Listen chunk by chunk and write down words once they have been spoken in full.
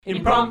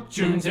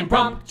Impromptunes,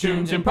 imprompt.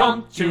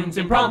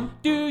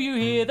 Do you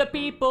hear the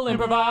people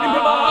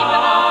improvising?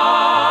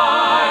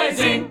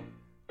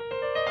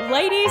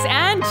 Ladies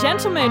and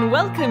gentlemen,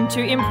 welcome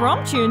to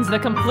Impromptunes, the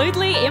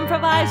completely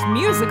improvised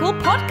musical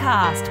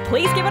podcast.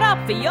 Please give it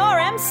up for your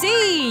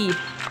MC.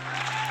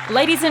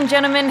 Ladies and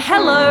gentlemen,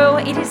 hello,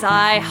 it is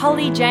I,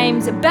 Holly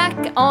James, back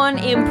on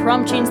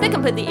Impromptunes, the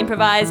completely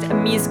improvised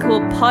musical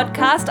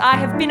podcast. I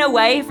have been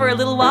away for a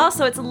little while,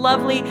 so it's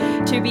lovely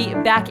to be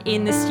back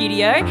in the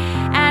studio.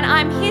 And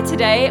I'm here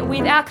today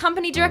with our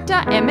company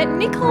director, Emmett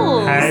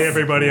Nichols. Hey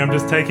everybody, I'm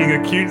just taking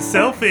a cute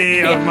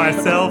selfie of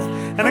myself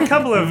and a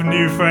couple of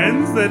new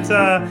friends that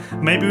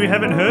maybe we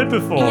haven't heard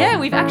before. Yeah,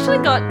 we've actually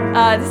got,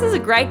 this is a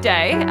great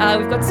day.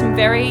 We've got some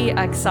very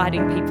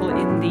exciting people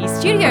in the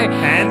studio.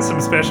 And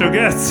some special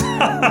guests.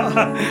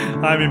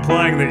 I'm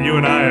implying that you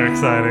and I are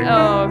exciting.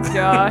 Oh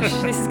gosh,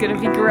 this is going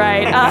to be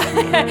great.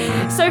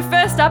 So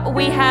first up,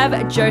 we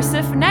have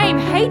Joseph Name.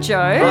 Hey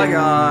Joe. Hi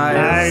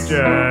guys. Hey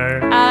Joe.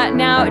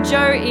 Now,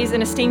 Joe is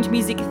an esteemed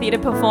music theatre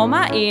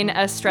performer in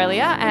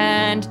Australia,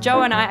 and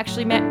Joe and I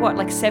actually met,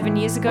 7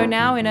 years ago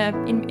now in a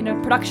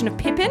production of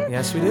Pippin.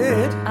 Yes, we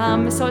did.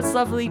 So it's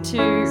lovely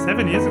to...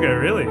 7 years ago,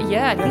 really?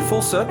 Yeah. Yeah,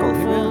 full circle.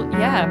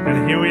 Yeah.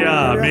 And here we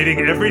are, meeting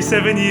every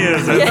 7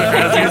 years,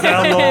 as is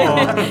our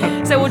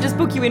law. So we'll just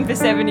book you in for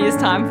 7 years'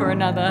 time for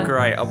another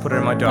Great, I'll put it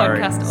in my diary.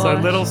 podcast. So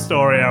little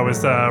story I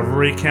was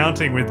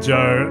recounting with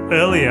Joe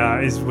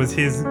earlier was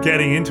his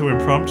getting into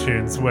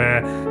Impromptunes,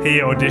 where he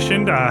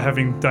auditioned,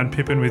 having done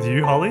Pippin with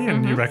you, Holly,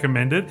 and you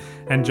recommended,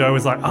 and Joe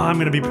was like, I'm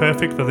going to be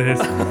perfect for this.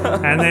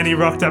 And then he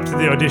rocked up to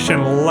the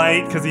audition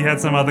late because he had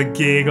some other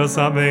gig or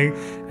something,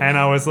 and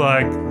I was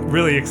like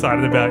really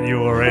excited about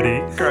you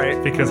already.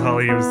 Great. Because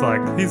Holly was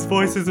like, his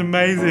voice is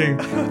amazing.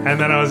 And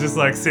then I was just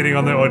like sitting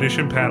on the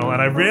audition panel,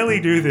 and I rarely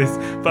do this,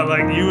 but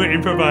like you were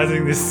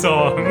improvising this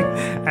song,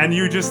 and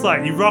you just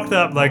like, you rocked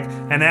up like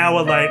an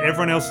hour late,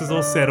 everyone else was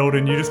all settled,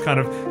 and you just kind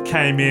of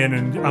came in,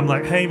 and I'm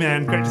like, hey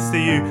man, great to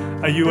see you,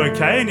 are you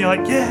okay? And you're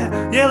like,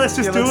 yeah, let's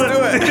just do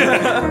it.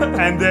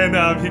 And then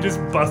he just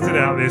busted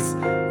out this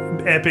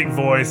epic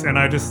voice, and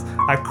I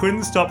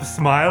couldn't stop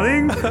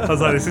smiling. I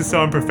was like, this is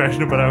so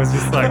unprofessional, but I was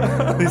just like,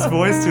 this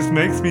voice just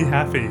makes me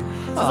happy.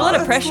 There's a lot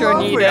of pressure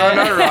on you to I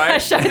know,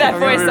 right? show that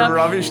voice I'm gonna up. be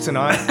rubbish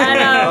tonight.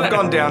 And, I've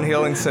gone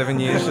downhill in 7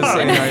 years, just so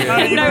you know.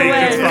 You No peaked,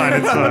 way. it's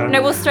fine.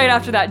 No, well, straight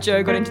after that,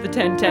 Joe got into the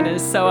 10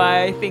 tenors, so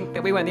I think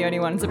that we weren't the only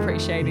ones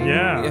appreciating.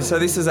 Yeah, So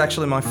this is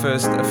actually my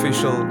first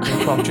official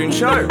impromptu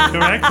show.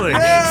 correctly.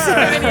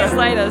 7 years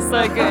later,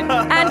 so good.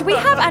 And we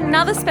have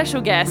another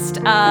special guest,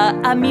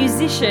 a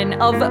musician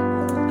of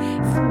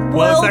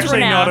Well, it's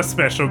actually world-renowned. not a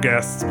special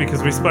guest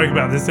because we spoke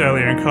about this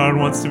earlier, and Cohen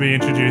wants to be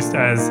introduced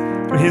as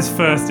his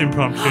first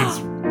impromptus.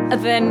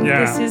 Then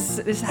Yeah. this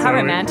is how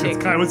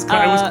romantic. It was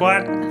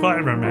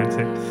quite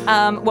romantic.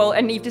 Well,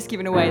 and you've just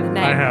given away the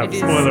name. I have. It is,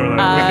 Spoiler alert. We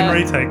can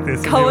retake this.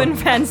 if you Cohen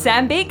want. Van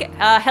Zambig.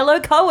 Hello,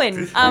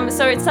 Cohen.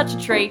 So it's such a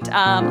treat.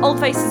 Old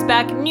faces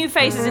back, new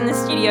faces in the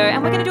studio,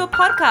 and we're going to do a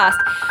podcast.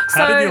 So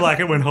How did you like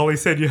it when Holly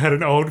said you had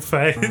an old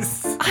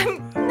face?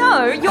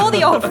 No, you're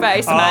the old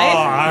face, Oh, mate.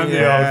 I'm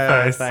the old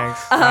face. Thanks.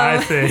 I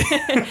see.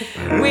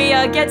 We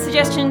get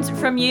suggestions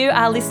from you,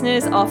 our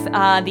listeners, off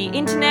the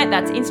internet.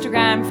 That's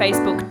Instagram,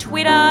 Facebook,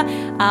 Twitter.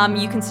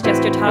 You can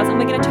suggest your titles, and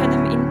we're going to turn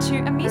them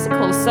into a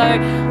musical. So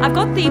I've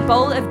got the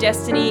Bowl of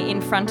Destiny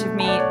in front of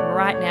me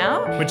right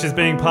now. Which is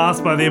being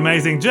passed by the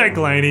amazing Jake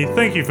Delaney.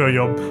 Thank you for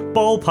your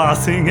ball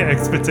passing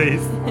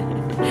expertise.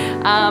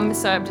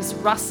 So I'm just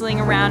rustling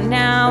around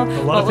now.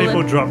 A lot of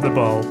people drop the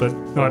ball, but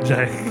not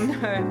Jake.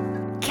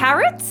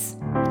 Carrots?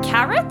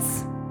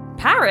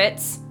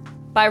 Parrots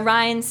by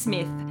Ryan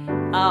Smith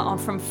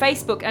from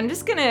Facebook. I'm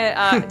just gonna,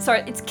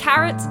 it's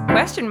carrots,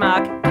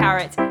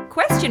 carrots,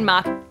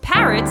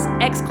 parrots,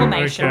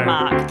 exclamation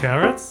mark.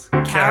 Carrots?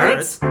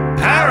 Carrots?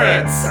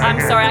 Parrots! I'm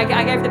sorry,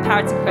 I gave the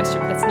parrots a question,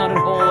 but that's not at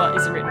all what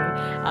is written.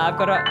 I've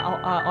got to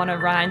honour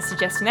Ryan's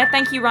suggestion there.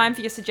 Thank you, Ryan,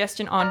 for your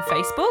suggestion on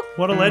Facebook.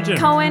 What a legend.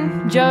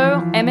 Cohen,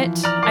 Joe,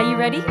 Emmett, are you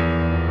ready?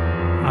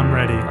 I'm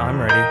ready. I'm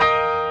ready.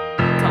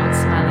 Cohen's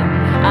smiling.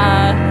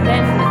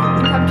 Then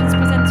Impromptunes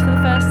presents for the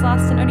first,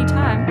 last, and only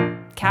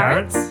time.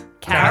 Carrots?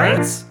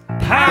 Carrots?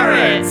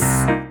 Parrots!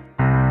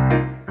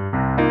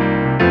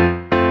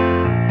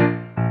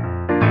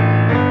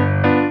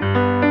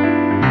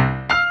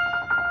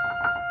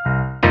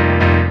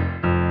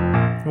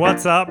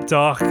 What's up,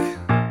 Doc?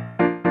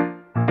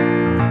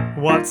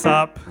 What's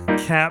up,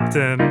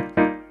 Captain?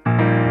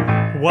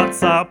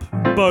 What's up,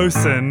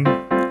 Bosun?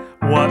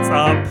 What's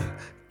up,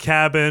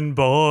 Cabin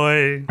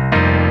Boy?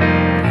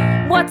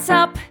 What's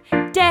up,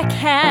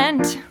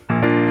 deckhand?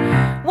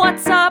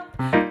 What's up,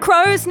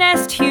 crow's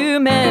nest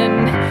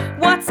human?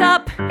 What's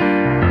up,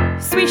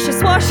 swisher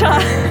swasher?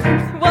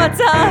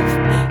 What's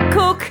up,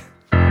 cook?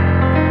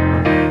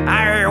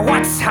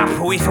 What's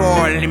up with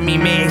all me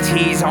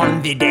mateys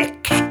on the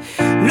deck?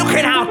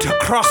 Looking out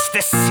across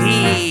the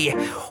sea.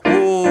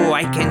 Oh,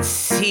 I can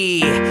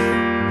see.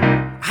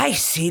 I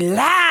see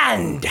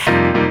land.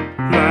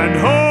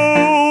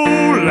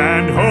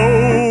 Land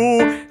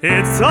ho,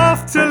 it's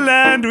off to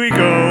land we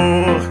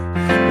go.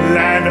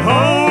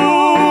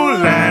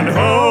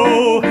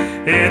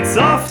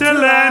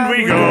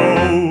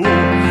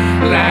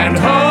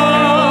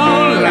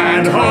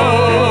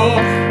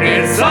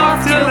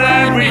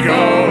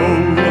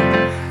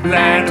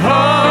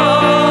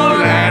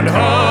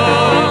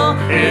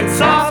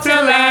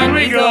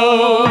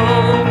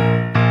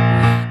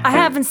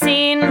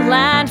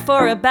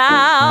 for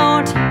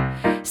about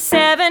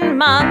 7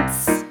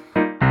 months.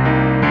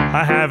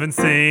 I haven't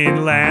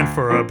seen land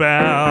for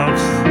about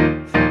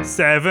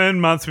 7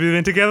 months. We've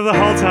been together the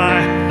whole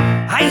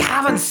time. I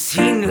haven't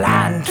seen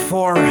land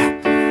for,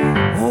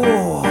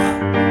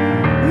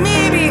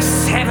 maybe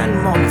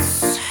 7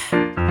 months.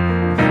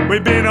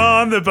 We've been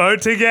on the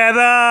boat together.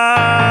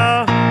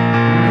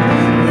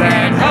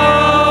 Land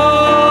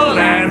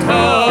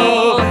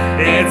ho,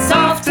 it's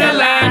off to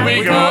land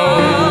we go.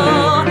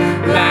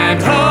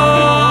 Land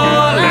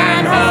ho,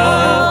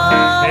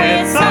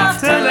 it's off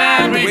to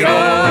land we go.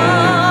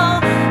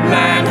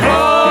 Land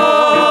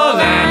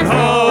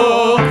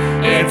ho,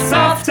 it's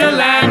off to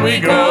land we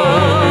go.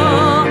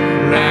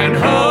 Land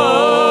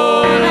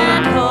ho,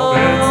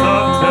 It's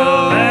off to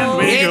land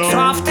we It's go.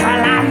 off to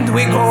land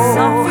we go.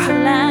 Off to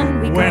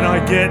land we go. When I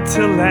get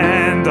to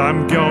land,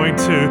 I'm going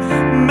to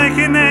make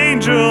an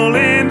angel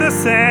in the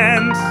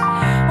sand.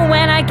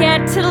 When I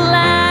get to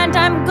land,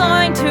 I'm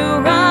going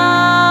to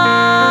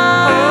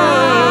run.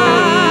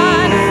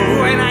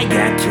 When I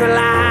get to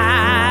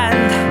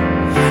land,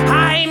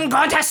 I'm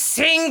going to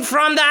sing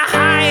from the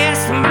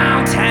highest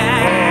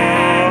mountain.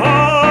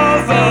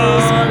 All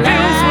those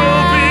hills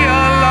will be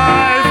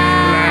alive.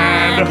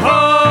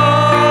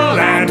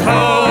 Land ho,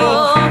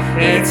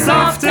 it's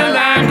off to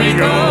land we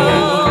go.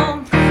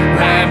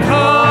 Land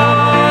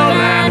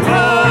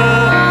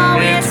ho,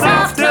 it's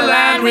off to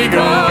land we go.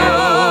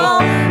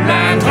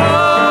 Land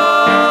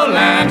ho,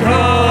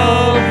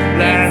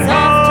 it's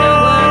off to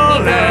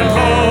land we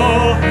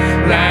go.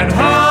 Land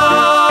ho,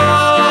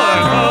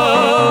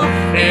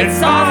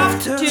 it's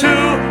off to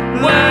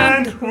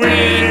land we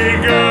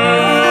go.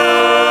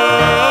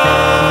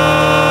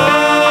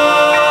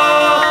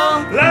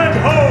 Land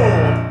ho!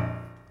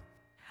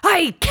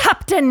 Aye,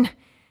 Captain!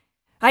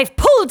 I've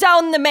pulled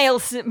down the mail.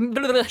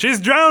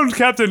 She's drowned,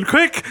 Captain.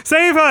 Quick,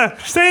 save her!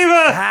 Save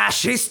her!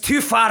 She's too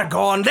far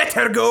gone. Let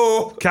her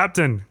go.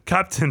 Captain,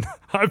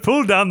 I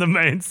pulled down the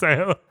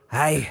mainsail.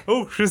 Aye.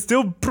 Oh, she's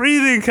still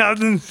breathing,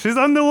 Captain. She's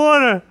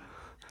underwater.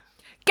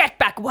 Get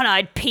back,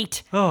 One-Eyed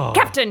Pete. Oh.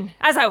 Captain,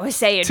 as I was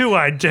saying.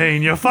 Two-eyed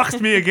Jane, you fucked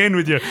me again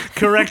with your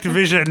correct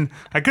vision.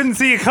 I couldn't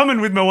see you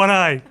coming with my one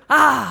eye.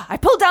 I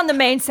pulled down the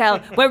mainsail.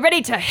 We're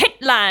ready to hit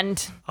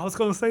land. I was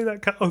going to say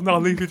that. Oh, no,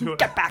 I'll leave you to it.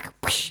 Get back.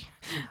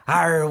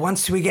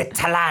 Once we get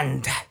to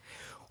land,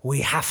 we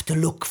have to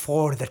look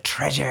for the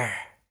treasure.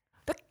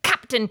 But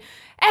Captain,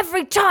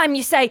 every time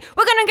you say,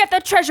 we're going to get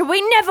the treasure, we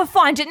never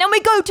find it. And then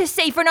we go to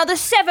sea for another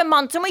 7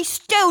 months and we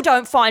still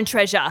don't find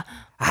treasure.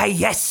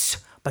 Yes,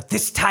 but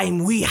this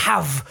time we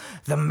have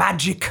the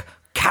magic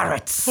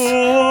carrots. Oh.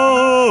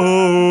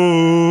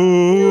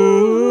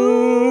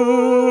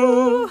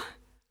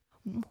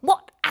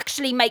 What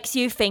actually makes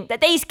you think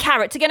that these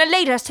carrots are going to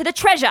lead us to the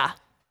treasure?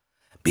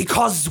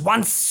 Because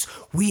once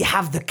we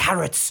have the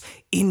carrots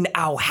in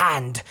our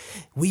hand,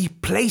 we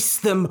place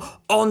them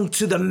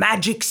onto the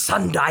magic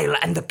sundial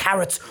and the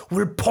carrots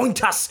will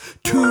point us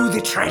to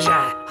the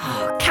treasure.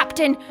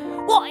 Captain,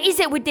 what is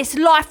it with this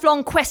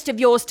lifelong quest of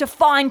yours to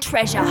find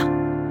treasure?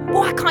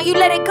 Why can't you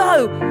let it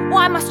go?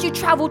 Why must you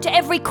travel to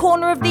every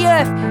corner of the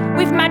earth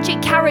with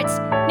magic carrots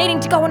needing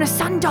to go on a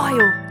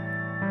sundial?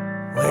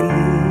 When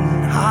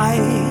I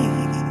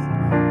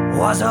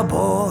was a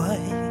boy,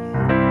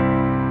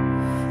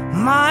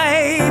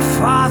 my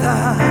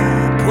father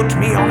put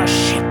me on a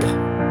ship,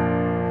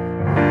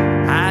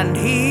 and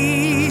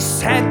he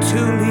said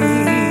to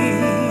me,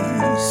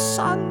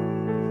 son,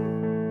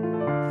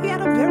 he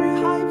had a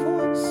very high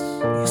voice,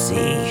 you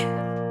see,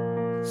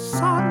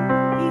 son,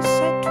 he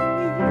said to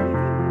me,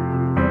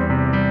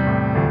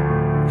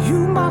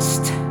 you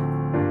must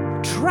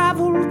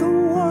travel the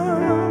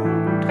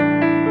world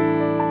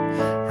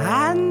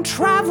and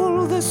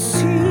travel the sea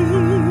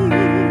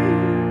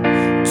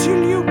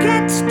till you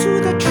get to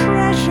the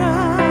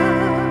treasure,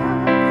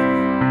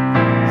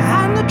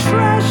 and the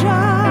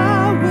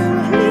treasure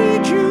will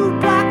lead you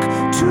back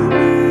to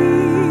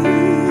me.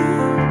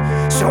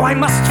 So I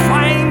must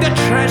find the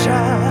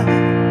treasure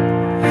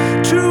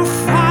to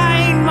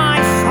find my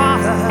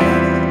father,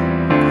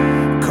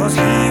 'cause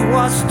he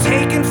was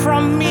taken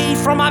from me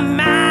from a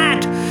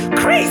mad,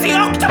 crazy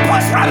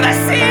octopus from the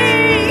sea.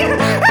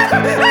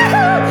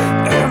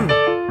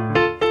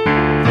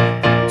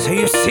 So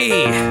you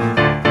see,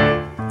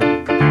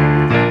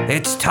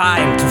 it's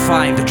time to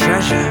find the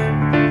treasure.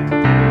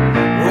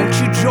 Won't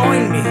you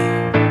join me?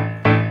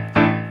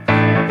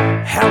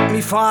 Help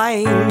me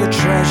find the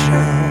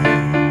treasure.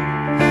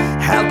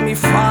 Help me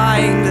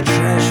find the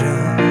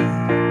treasure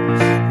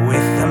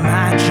with the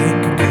magic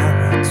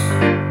carrots.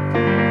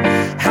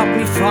 Help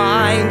me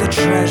find the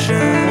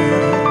treasure.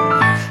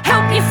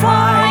 Help you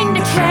find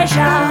the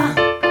treasure.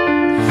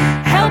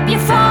 Help you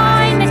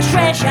find the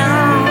treasure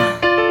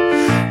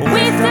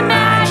with the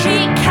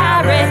magic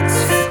carrots.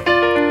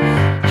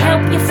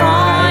 Help you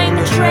find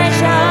the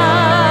treasure.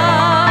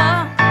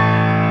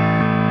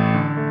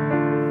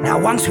 Now,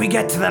 once we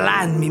get to the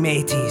land, me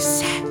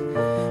mateys,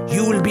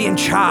 you will be in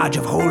charge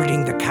of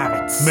holding the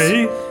carrots.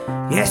 Me?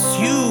 Yes,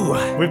 you.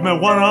 With my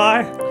one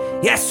eye?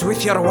 Yes,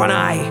 with your one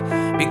eye,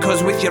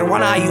 Because with your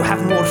one eye you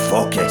have more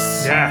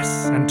focus.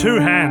 Yes, and 2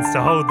 hands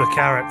to hold the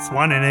carrots,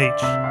 1 in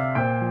each.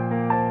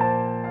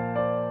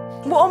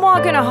 What am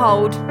I gonna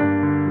hold?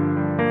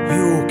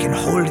 You can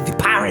hold the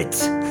parrot.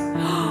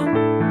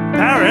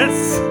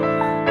 Parrots?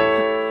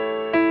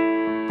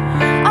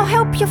 I'll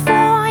help you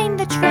find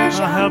the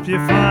treasure. I'll help you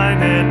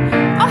find it.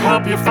 I'll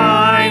help you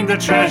find the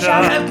treasure.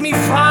 Help me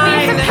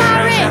find With the a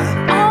parrot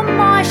treasure. on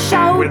my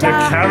shoulder. With the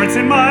carrots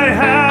in my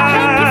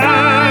hand. I'll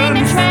help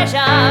you find the treasure.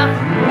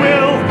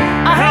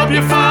 I'll help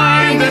you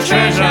find the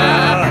treasure.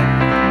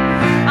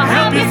 I'll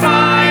help you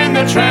find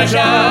the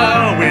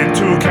treasure. With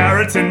 2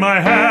 carrots in my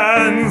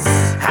hands.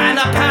 And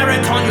a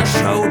parrot on your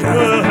shoulder.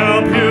 We'll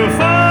help you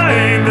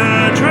find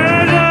the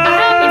treasure.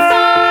 I'll help you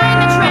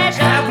find the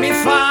treasure. Help me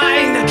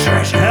find the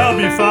treasure. Help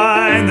you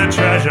find the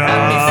treasure.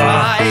 Help me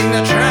find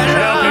the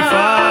treasure. Help me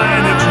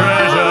find the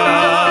treasure.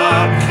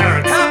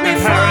 Carrots Help me and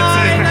parrots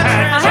in find the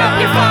hand. I'll help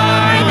you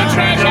find the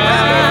treasure.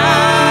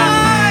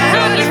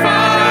 Help you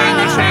find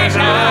the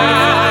treasure.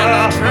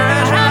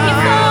 Help you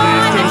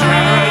find the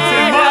Carrots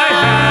in my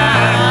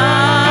hand.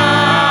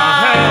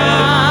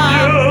 Help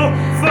you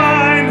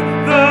find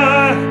the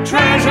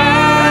treasure.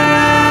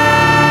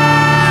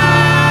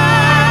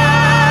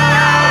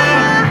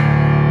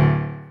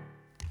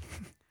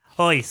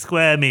 Oi,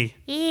 Squirmy.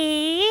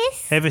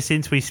 Yes. Ever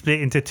since we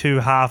split into 2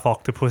 half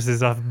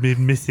octopuses, I've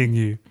been missing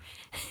you.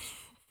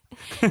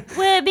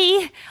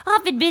 Webby,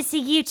 I've been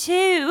missing you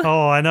too.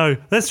 Oh, I know.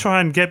 Let's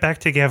try and get back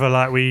together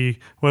like we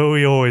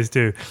always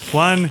do.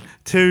 1,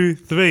 2,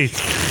 3.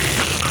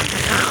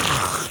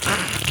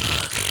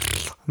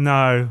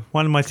 No,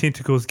 one of my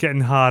tentacles getting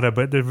harder,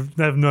 but they've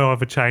no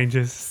other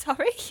changes.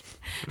 Sorry.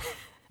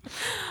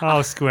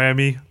 Oh,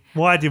 Squirmy,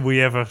 why did we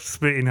ever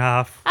split in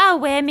half? Oh,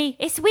 Whammy,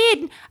 it's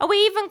weird. Are we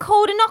even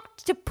called an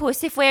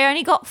octopus if we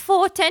only got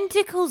 4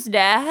 tentacles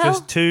now?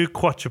 Just 2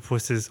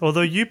 quadrupuses.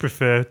 Although you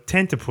prefer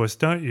tentapus,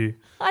 don't you?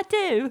 I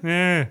do.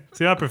 Yeah.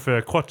 See, I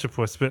prefer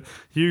quadrupus, but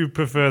you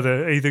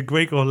prefer either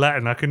Greek or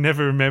Latin. I can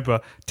never remember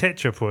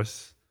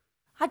tetrapus.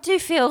 I do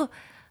feel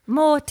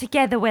more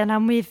together when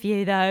I'm with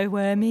you, though,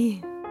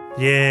 Wormy.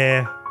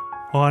 Yeah,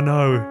 I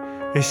know.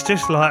 It's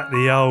just like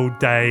the old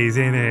days,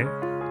 innit?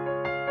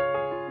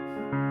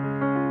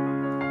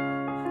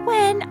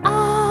 When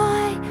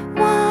I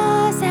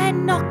was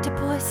an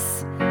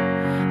octopus,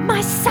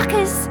 my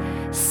suckers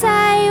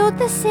sailed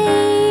the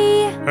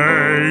sea.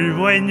 Hey,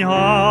 when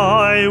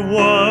I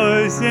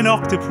was an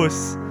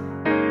octopus,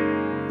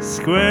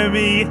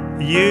 Squirmy,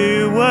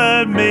 you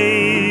were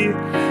me.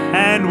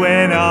 And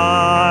when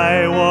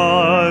I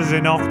was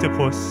an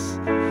octopus,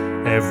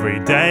 every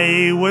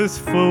day was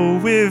full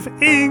with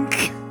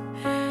ink.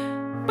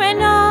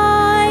 When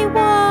I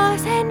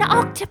was an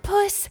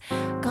octopus,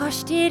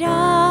 gosh, did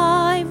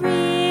I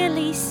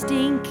really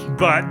stink.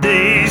 But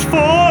these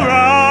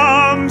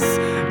forearms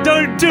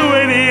don't do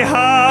any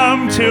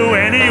harm to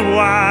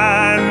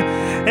anyone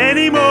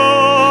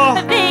anymore.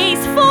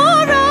 These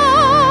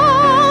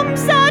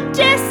forearms are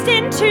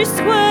destined to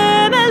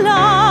squirm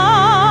along.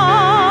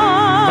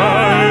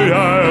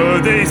 Oh,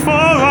 these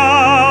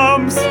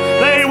forearms,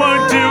 they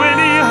won't do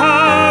any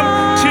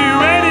harm to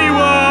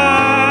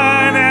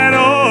anyone at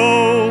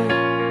all.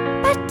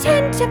 But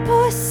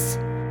Tentapus,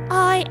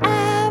 I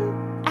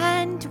am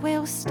and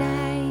will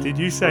stay. Did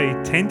you say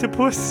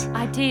tentapus?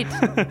 I did.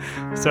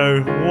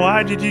 So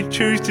why did you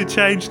choose to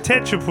change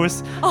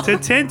tetrapus to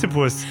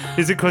tentapus?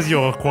 Is it because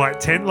you're quite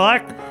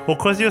tent-like? Or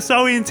because you're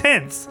so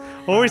intense?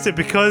 Or is it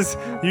because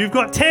you've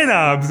got 10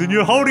 arms and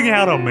you're holding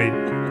out on me?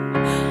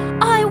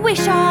 I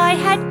wish I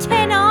had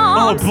 10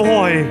 arms. Oh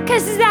boy.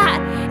 'Cause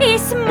that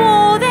is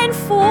more than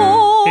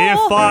 4.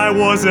 If I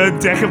was a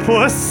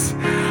decapus,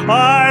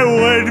 I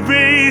would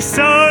be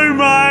so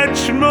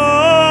much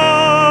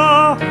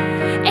more.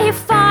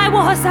 If I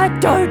was a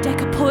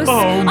dodecapus,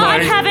 Oh my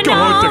I'd have an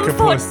arm for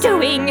dodecapus.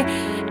 doing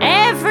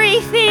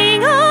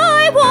everything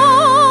I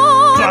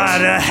want.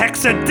 But a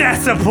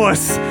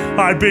hexadecapus,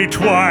 I'd be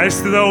twice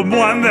the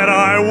one that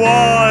I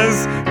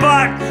was.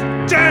 But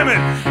damn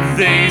it,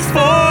 these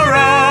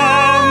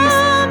forearms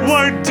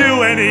won't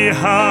do any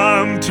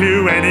harm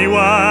to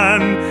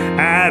anyone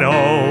at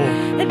all.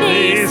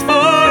 These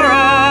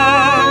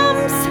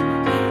forearms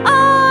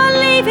are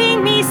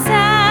leaving me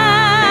sad.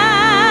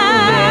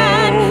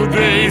 Oh,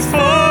 these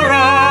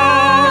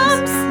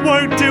forearms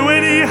won't do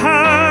any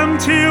harm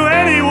to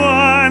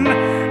anyone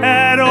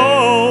at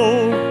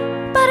all.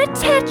 But a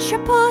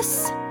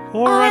tetrapus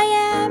Or I a-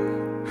 am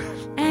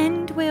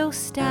and will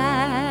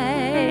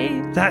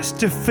stay. That's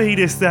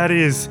defeatist, that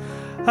is.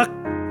 A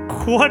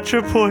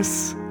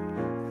quadrupus.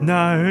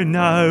 No,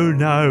 no,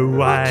 no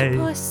way.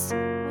 Octopus,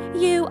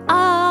 you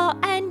are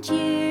and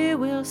you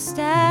will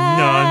stay.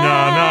 No, no,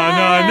 no,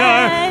 no, no.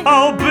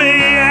 I'll be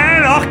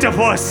an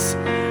octopus.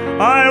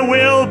 I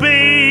will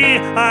be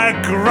a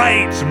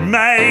great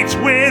mate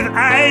with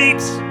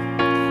 8.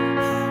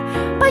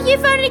 But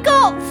you've only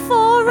got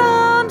 4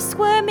 arms,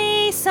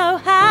 Squirmy, so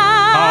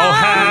how? I'll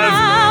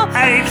have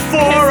 8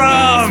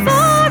 forearms.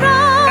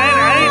 And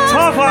 8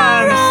 top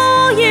arms.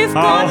 You've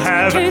I'll got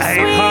have to 8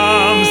 swim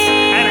palms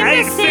and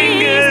 8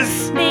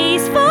 fingers.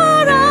 These 4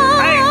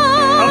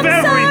 arms of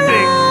everything.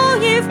 are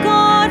all you've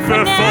got for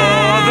Before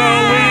now. the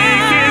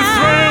week is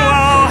through,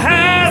 I'll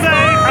have 8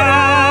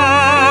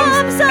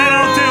 arms, and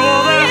I'll do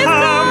all the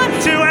harm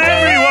to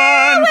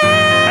everyone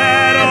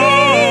at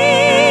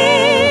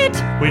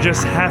all. We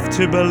just have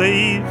to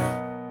believe,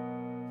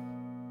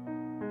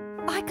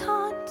 I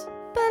can't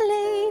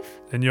believe.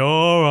 and you're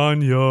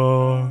on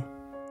your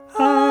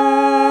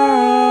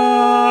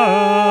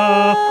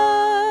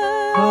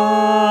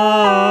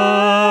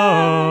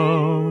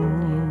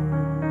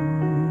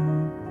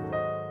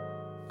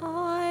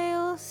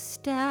I'll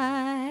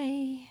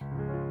stay.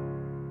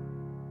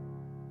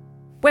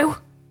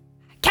 Well,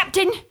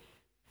 Captain,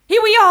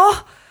 here we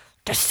are,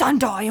 the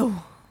sundial.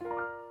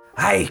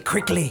 Hey,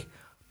 quickly,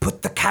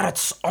 put the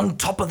carrots on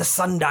top of the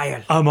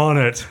sundial. I'm on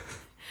it.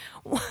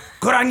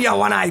 Good on you,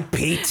 One-Eyed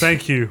Pete.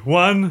 Thank you.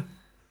 1,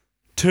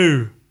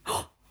 2.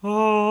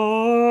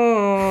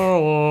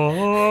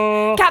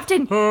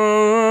 Captain,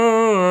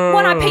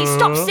 One-Eyed Pete,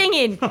 stop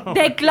singing.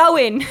 They're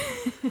glowing.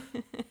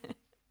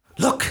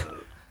 Look,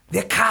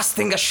 they're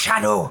casting a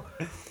shadow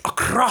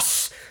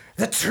across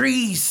the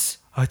trees.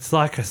 It's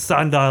like a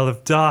sundial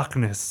of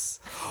darkness.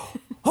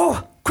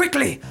 Oh,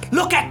 quickly,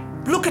 look at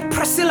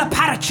Priscilla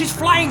Parrot. She's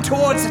flying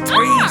towards the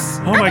trees.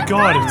 Oh my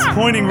god, it's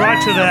pointing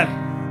right to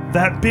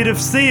that bit of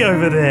sea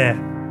over there.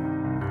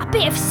 A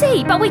bit of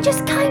sea, but we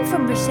just came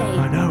from the sea.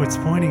 I know, it's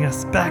pointing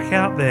us back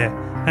out there.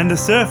 And the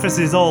surface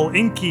is all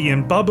inky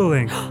and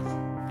bubbling.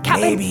 Captain,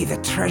 Maybe the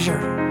treasure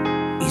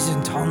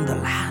isn't on the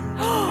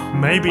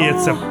land. Maybe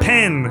it's a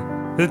pen.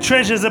 The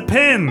treasure's a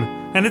pen,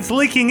 and it's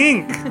leaking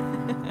ink.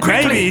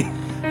 Quickly,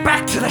 Maybe.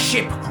 back to the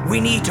ship. We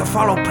need to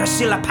follow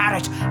Priscilla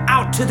Parrot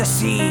out to the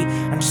sea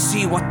and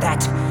see what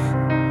that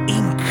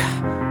ink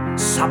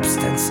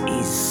substance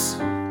is.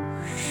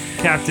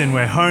 Captain,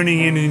 we're honing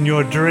in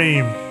your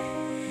dream.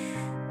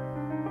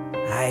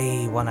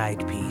 Hey,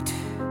 One-Eyed Pete.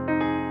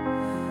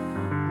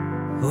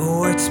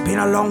 Oh, it's been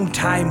a long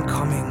time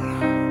coming.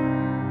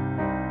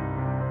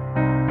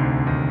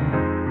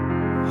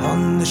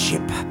 On the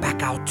ship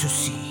back out to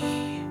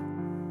sea,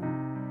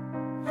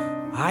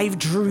 I've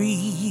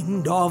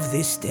dreamed of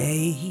this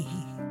day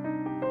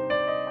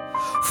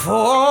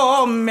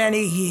for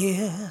many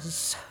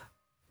years.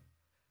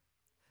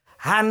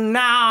 And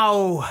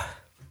now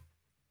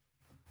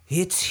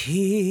it's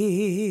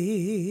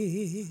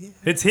here.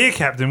 It's here,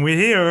 Captain. We're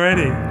here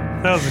already.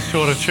 That was a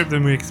shorter trip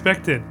than we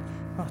expected.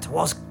 It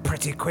was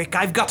pretty quick.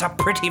 I've got a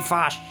pretty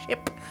fast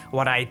ship,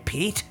 One-Eyed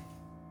Pete.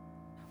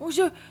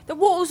 the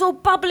water's all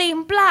bubbly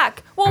and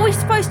black. What are we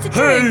supposed to do?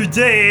 Who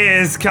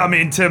dares come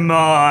into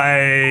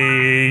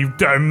my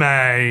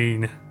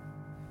domain?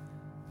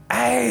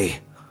 Hey,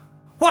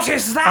 what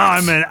is that?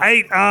 I'm an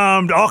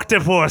 8-armed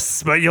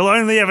octopus, but you'll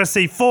only ever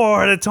see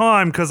 4 at a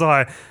time because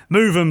I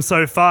move them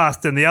so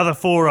fast and the other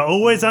 4 are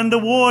always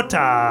underwater.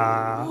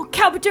 Oh,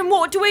 Captain,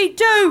 what do we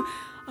do?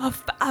 A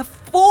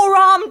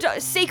 4-armed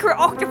secret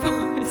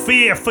octopus.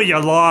 Fear for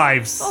your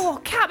lives.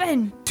 Oh,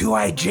 Captain.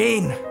 Do-Eye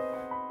Jane,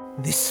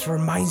 this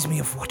reminds me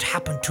of what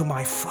happened to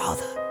my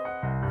father.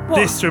 What?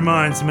 This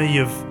reminds me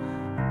of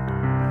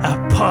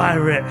a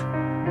pirate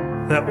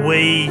that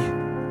we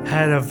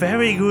had a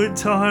very good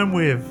time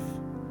with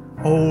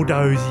all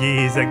those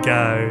years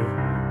ago.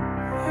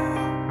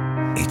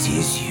 It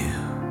is you.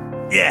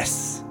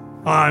 Yes,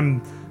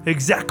 I'm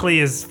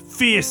exactly as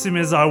fearsome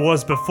as I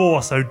was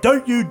before, so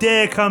don't you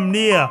dare come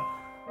near.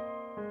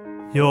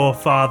 Your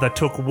father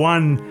took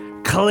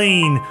one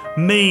clean,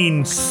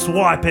 mean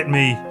swipe at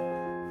me,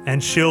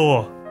 and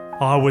sure,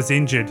 I was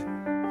injured,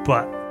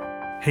 but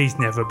he's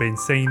never been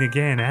seen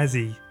again, has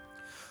he?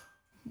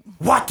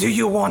 What do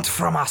you want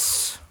from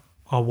us?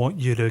 I want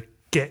you to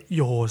get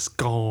yours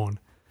gone.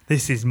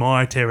 This is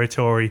my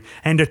territory,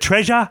 and the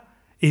treasure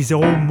is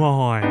all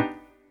mine.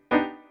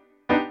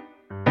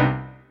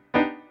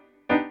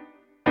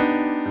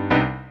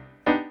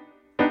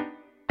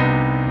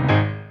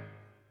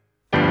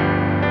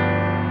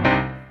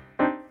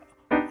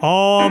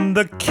 I'm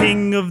the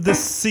king of the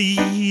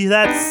sea,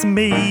 that's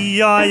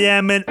me. I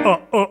am an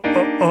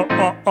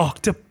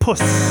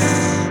octopus.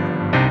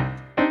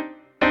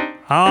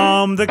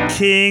 I'm the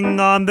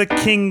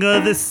king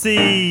of the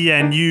sea,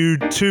 and you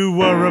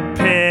two are a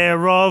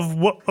pair of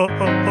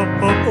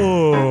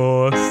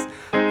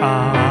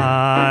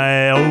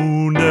I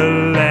own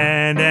the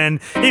land, and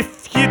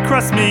if you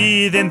cross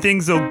me, then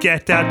things'll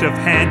get out of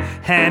hand.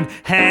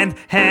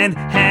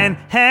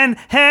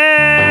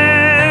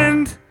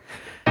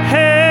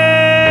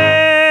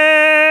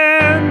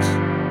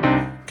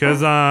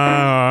 'Cause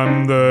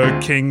I'm the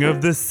king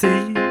of the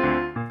sea.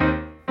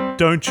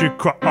 Don't you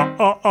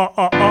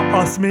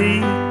cross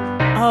me?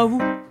 Oh.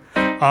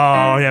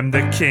 I am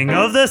the king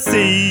of the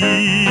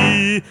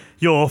sea.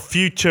 Your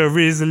future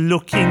is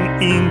looking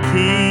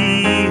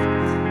inky.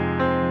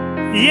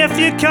 If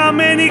you come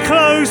any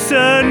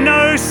closer,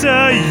 no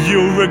sir,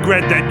 you'll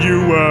regret that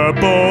you were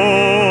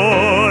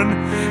born.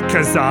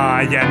 'Cause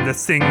I am the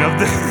king of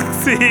the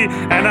sea,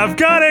 and I've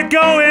got it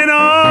going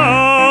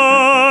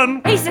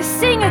on. He's the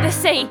Sing of the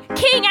Sea,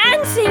 King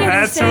and Sing of the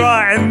That's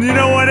right. And you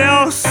know what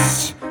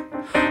else?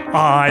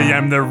 I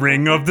am the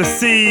ring of the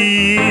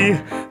sea,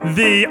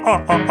 the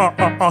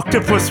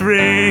octopus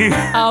ring.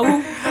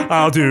 Oh.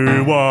 I'll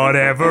do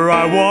whatever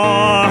I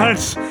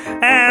want,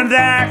 and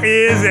that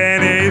is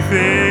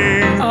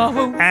anything.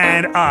 Oh.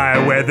 And I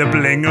wear the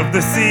bling of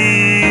the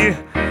sea.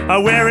 I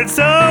wear it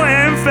so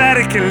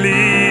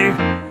emphatically.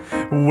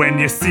 When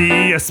you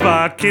see a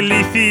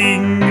sparkly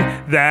thing,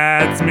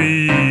 that's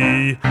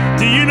me.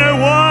 Do you know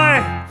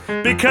why?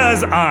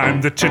 Because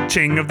I'm the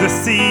cha-ching of the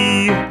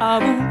sea.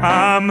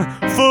 I'm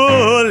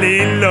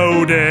fully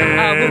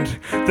loaded.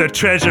 The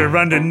treasure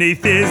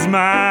underneath is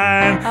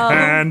mine,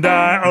 and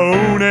I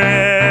own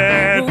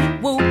it.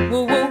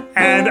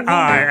 And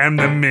I am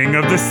the Ming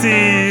of the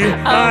sea.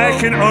 I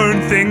can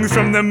own things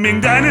from the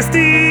Ming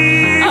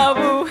Dynasty.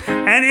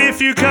 And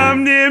if you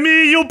come near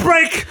me, you'll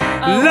break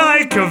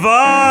like a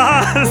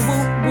vase.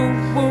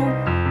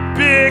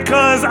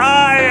 Because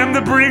I am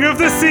the bring of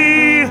the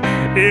sea.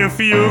 If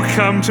you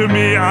come to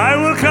me, I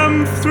will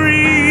come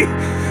 3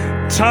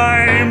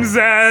 times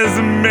as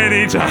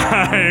many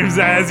times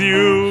as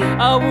you.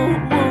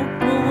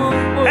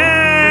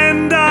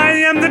 And I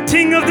am the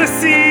ting of the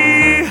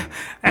sea.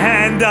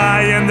 And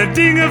I am the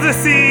ding of the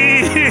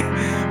sea.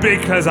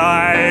 Because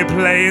I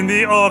play in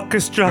the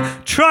orchestra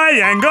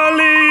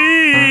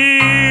triangoli.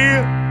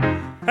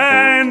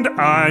 And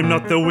I'm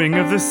not the wing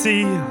of the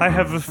sea. I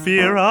have a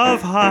fear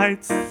of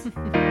heights.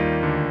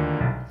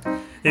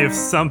 If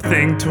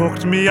something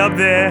talked me up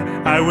there,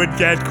 I would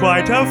get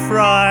quite a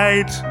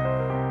fright.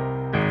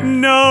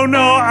 No,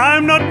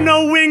 I'm not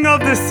no wing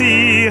of the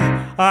sea.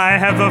 I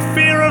have a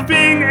fear of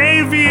being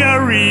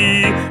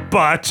aviary.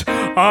 But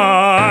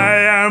I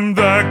am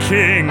the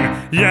king.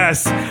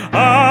 Yes,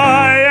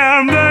 I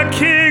am the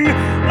king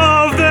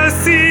of the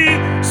sea.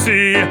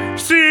 Sea.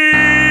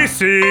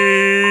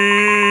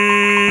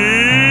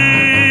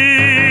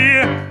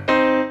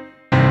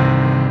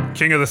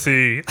 King of the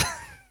sea.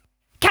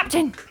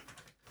 Captain!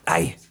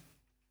 Aye.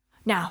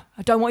 Now,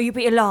 I don't want you to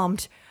be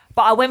alarmed,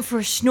 but I went for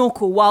a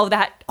snorkel while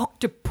that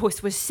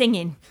octopus was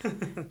singing.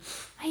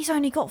 He's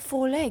only got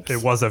 4 legs.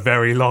 It was a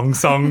very long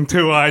song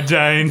too,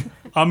 Jane.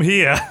 I'm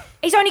here.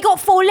 He's only got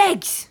 4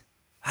 legs.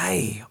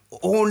 Aye,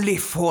 only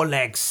 4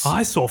 legs.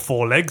 I saw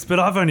 4 legs, but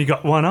I've only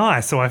got 1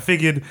 eye, so I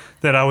figured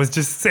that I was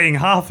just seeing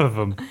half of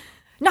them.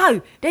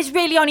 No, there's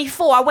really only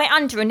 4. I went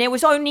under and there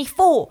was only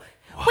 4.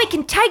 We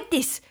can take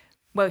this.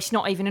 Well, it's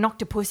not even an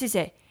octopus, is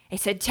it?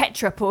 It's a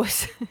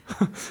tetrapus.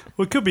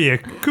 Well, it could be a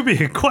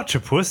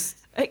quadrupus.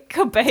 It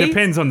could be.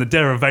 Depends on the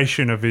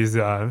derivation of his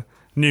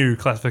new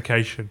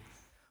classification.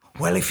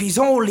 Well, if he's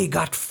only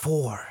got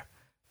 4,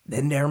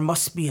 then there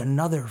must be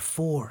another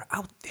 4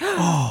 out there.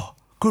 Oh,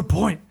 good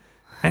point.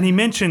 And he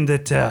mentioned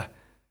that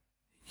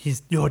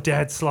your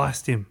dad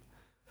sliced him.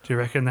 Do you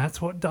reckon that's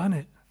what done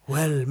it?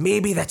 Well,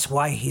 maybe that's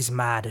why he's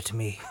mad at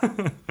me.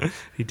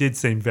 He did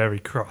seem very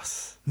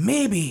cross.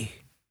 Maybe,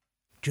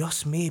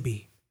 just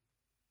maybe,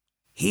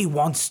 he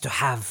wants to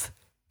have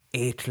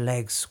 8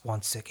 legs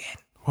once again.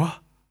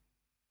 What?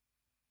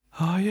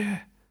 Oh,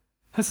 yeah.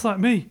 That's like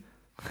me.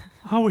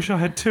 I wish I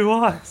had 2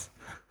 eyes.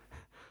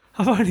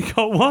 I've only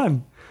got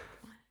 1.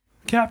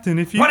 Captain,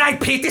 if you... But I,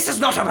 Pete, this is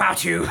not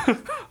about you.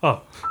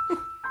 Oh.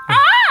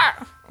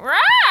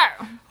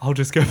 I'll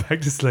just go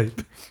back to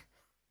sleep.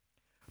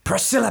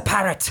 Priscilla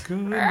Parrot,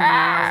 Good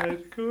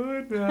night.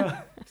 Good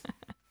night.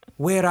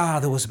 where are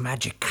those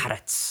magic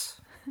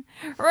carrots?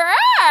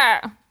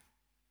 I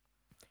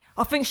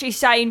think she's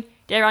saying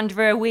they're under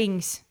her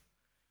wings.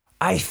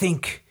 I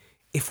think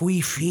if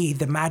we feed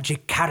the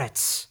magic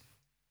carrots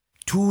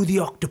to the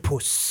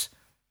octopus,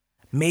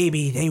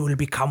 maybe they will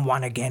become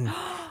one again.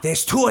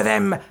 There's 2 of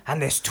them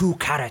and there's 2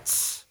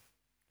 carrots.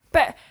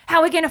 But how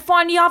are we going to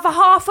find the other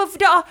half of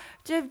the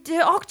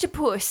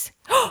octopus?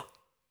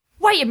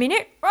 Wait a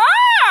minute.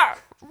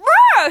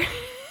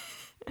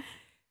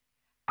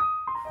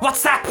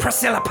 What's that,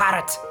 Priscilla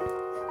Parrot?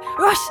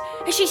 Russ,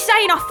 is she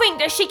saying I think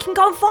that she can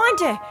go and find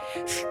her?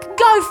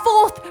 Go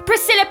forth,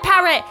 Priscilla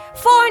Parrot.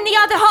 Find the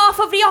other half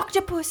of the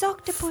octopus.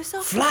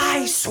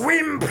 Fly,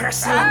 swim,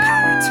 Priscilla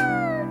Parrot.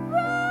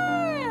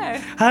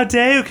 How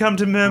dare you come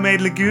to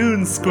Mermaid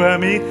Lagoon,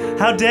 Squirmy?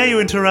 How dare you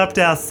interrupt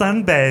our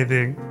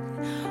sunbathing?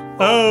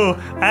 Oh,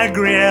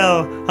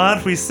 Agriel,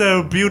 aren't we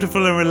so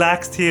beautiful and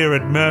relaxed here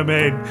at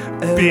Mermaid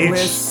Beach? We're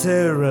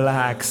so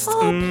relaxed.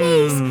 Oh,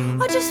 please.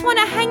 I just want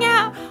to hang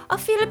out. I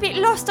feel a bit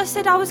lost. I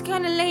said I was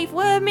going to leave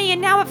Wormy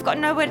and now I've got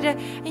nowhere to...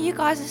 And you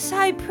guys are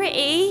so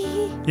pretty.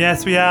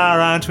 Yes, we are,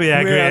 aren't we,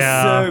 Agriel? We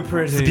are so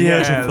pretty, It's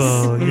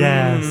beautiful,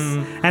 yes.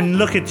 And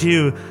look at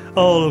you,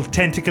 all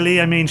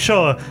tentacly. I mean,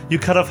 sure, you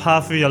cut off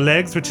half of your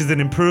legs, which is an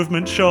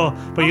improvement, sure,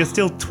 but you're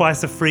still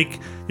twice a freak.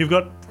 You've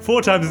got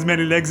 4 times as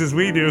many legs as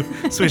we do.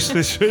 Swish,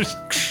 swish, swish.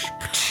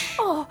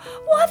 Oh,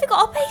 why have you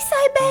got to be so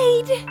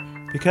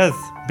big? Because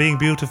being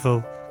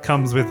beautiful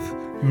comes with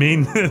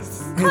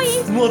meanness.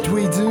 It's what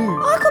we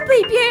do. I could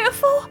be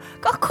beautiful.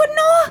 Couldn't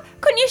I?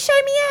 Couldn't you show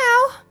me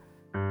how?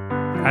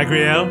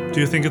 Agriel,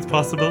 do you think it's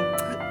possible?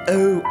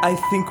 Oh, I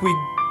think we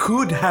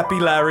could, Happy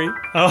Larry.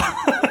 Oh.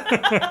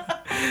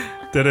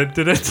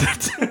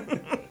 Da-da-da-da-da.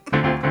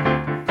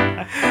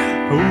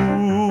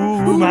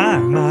 my.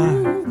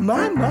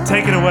 My.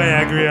 Take it away,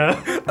 Agria.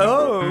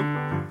 Oh.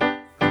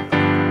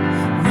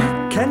 We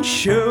can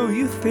show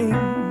you things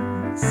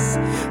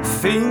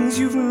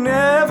you've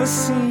never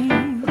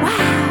seen.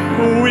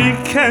 We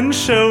can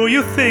show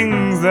you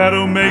things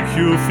that'll make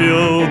you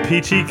feel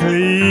peachy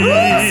clean.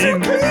 Oh, so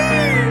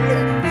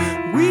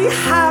clean! We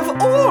have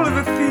all of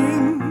the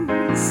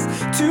things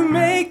to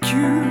make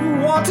you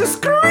want to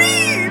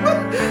scream.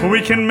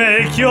 We can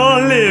make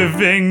your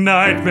living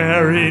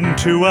nightmare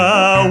into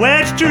a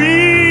wet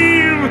dream.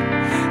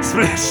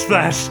 Splish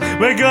splash,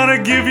 we're gonna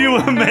give you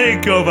a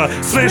makeover.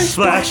 Splish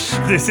splash,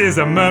 this is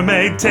a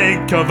mermaid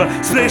takeover.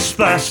 Splish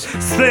splash,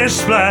 splish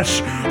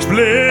splash,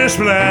 splish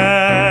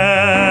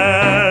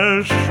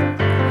splash.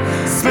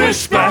 Splish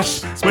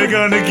splash, we're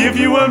gonna give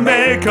you a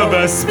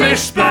makeover. Splish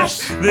splash,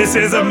 this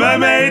is a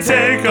mermaid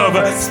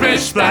takeover.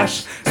 Splish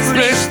splash,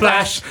 splish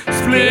splash,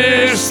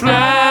 splish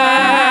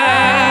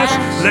splash.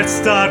 Let's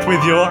start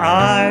with your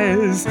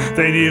eyes.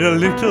 They need a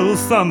little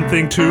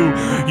something to,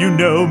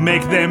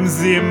 make them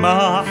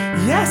zimmer.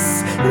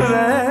 Yes,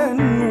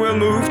 then we'll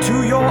move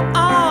to your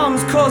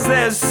arms, 'cause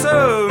there's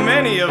so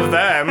many of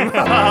them.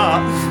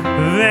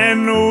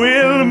 Then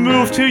we'll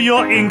move to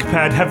your ink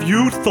pad. Have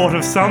you thought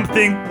of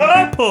something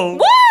purple?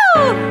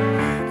 Woo!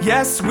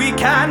 Yes, we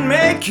can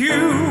make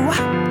you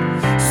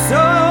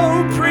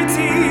so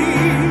pretty.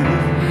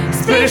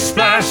 Splish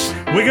splash,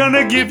 we're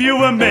gonna give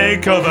you a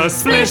makeover.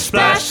 Splish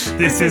splash,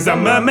 this is a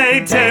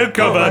mermaid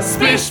takeover.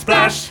 Splish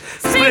splash,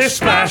 splish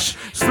splash,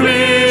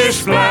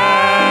 splish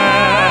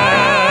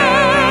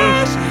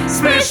splash.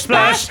 Splish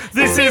splash,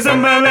 this is a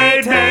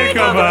mermaid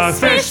takeover.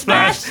 Splish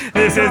splash,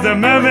 this is a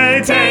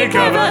mermaid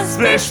takeover.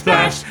 Splish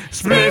splash,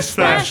 splish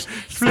splash,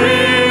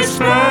 splish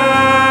splash.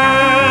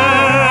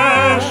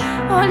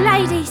 Oh,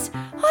 ladies,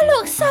 I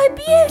look so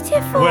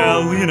beautiful.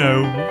 Well,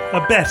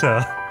 a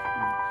better.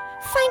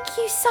 Thank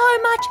you so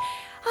much.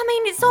 I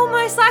mean, it's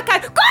almost like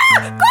a...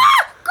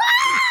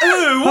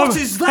 Oh, what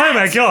is that? Oh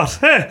my god,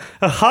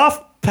 a half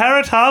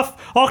parrot, half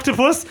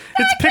octopus.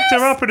 It's picked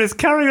her up and is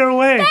carrying her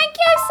away. Thank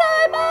you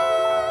so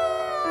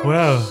much.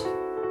 Well,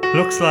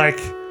 looks like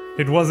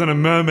it wasn't a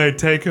mermaid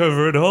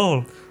takeover at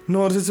all.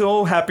 Not at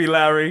all, Happy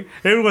Larry.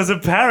 It was a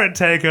parrot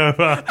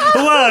takeover.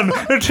 1,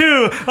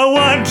 2,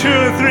 1,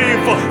 2, 3,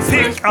 4.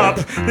 Pick up.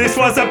 This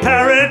was a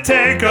parrot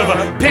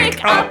takeover.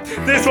 Pick up.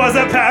 This was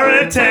a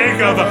parrot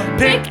takeover.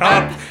 Pick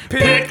up.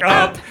 Pick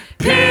up.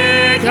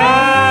 Pick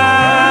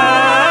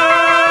up.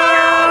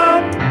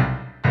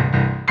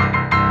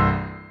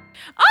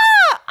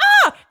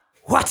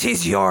 What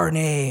is your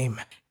name?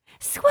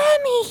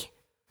 Squirmy.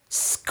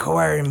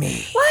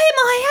 Squirmy. Why am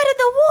I out of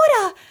the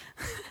water?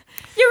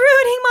 You're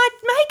ruining my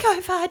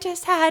makeover I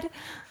just had.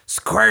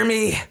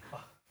 Squirmy,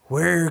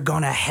 we're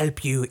gonna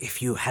help you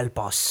if you help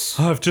us.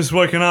 I've just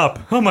woken up.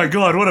 Oh my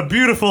god, what a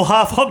beautiful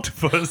half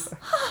octopus.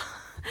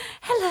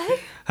 Hello.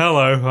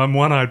 Hello, I'm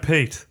One-Eyed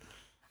Pete.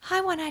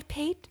 Hi, One-Eyed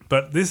Pete.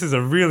 But this is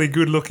a really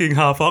good looking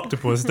half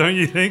octopus, don't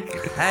you think?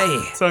 Hey,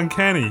 It's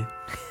uncanny.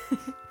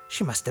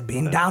 she must have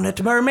been down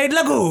at Mermaid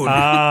Lagoon.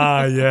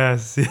 Ah,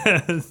 yes.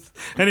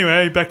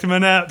 Anyway, back to my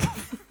nap.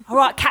 All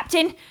right,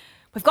 Captain.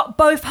 We've got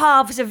both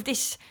halves of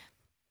this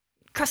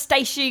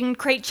crustacean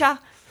creature.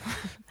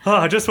 Oh,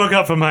 I just woke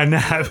up from my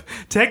nap.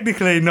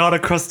 Technically not a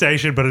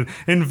crustacean, but an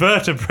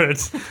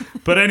invertebrate.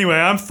 But anyway,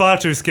 I'm far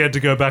too scared to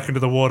go back into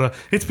the water.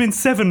 It's been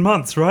 7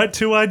 months, right,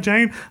 Two-Eyed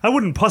Jane? I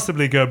wouldn't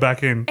possibly go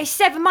back in. It's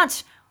 7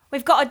 months.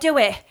 We've got to do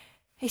it.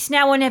 It's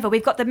now or never.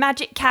 We've got the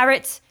magic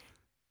carrots.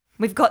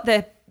 We've got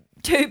the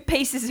 2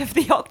 pieces of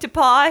the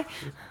octopi.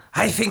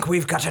 I think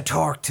we've got to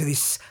talk to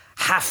this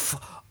half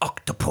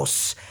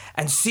octopus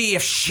and see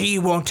if she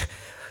won't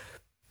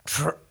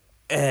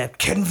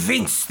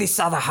convince this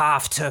other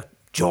half to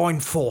join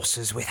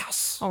forces with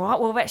us. All right,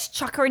 well, let's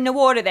chuck her in the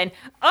water then.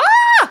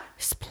 Ah!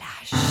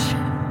 Splash.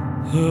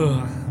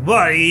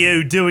 What are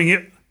you doing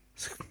it?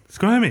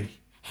 Squirmy,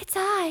 It's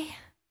I.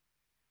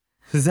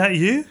 is that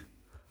you?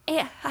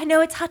 Yeah, I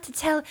know it's hard to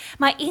tell.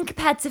 My ink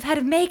pads have had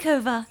a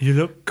makeover. You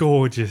look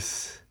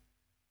gorgeous.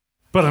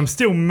 But I'm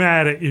still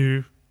mad at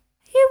you.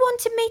 You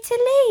wanted me to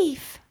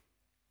leave.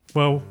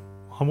 Well,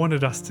 I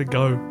wanted us to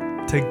go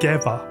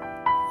together.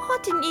 Why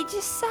didn't you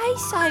just say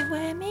so,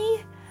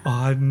 Wormy?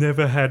 I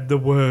never had the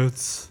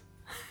words.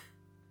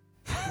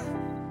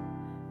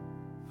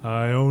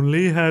 I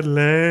only had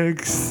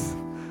legs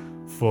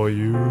for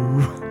you.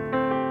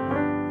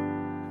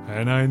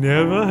 And I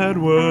never had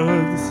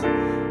words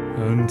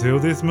until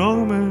this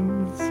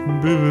moment.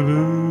 Boo boo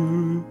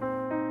boo.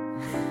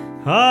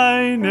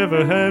 I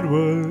never had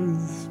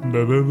words.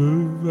 Boo boo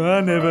boo.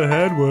 I never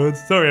had words.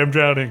 Sorry, I'm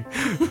drowning.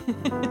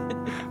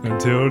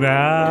 Until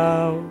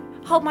now.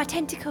 Hold my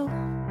tentacle.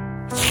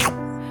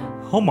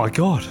 Oh my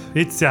god,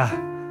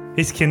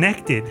 it's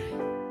connected.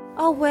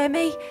 Oh,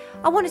 Wormy,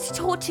 I wanted to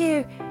talk to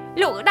you.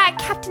 Look, that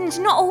captain's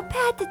not all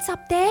bad that's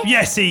up there.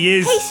 Yes, he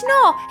is. He's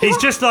not. He's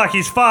just like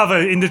his father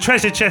in the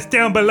treasure chest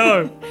down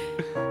below.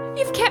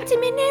 You've kept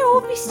him in there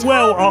all this time.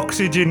 Well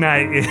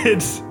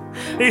oxygenated.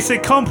 It's a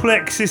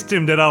complex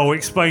system that I'll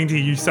explain to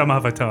you some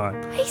other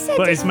time. He said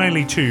But it's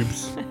mainly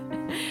tubes.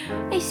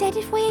 he said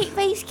if we eat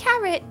these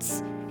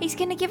carrots, he's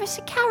going to give us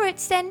the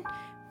carrots, then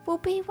we'll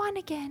be one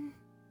again.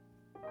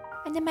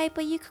 And then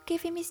maybe you could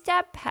give him his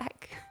dad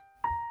back.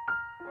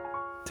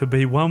 To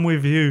be one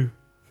with you.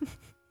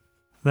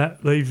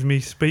 That leaves me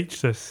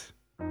speechless.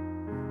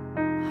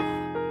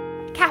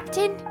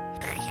 Captain,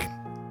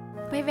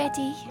 we're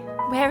ready.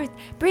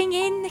 Bring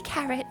in the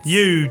carrots.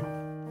 You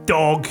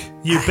dog,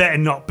 you better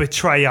not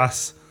betray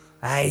us.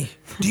 Aye,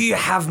 do you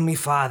have me,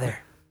 father?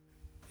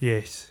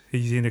 Yes,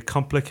 he's in a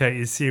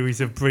complicated series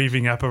of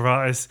breathing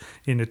apparatus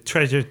in a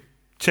treasure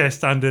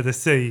chest under the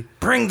sea.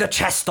 Bring the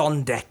chest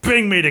on deck.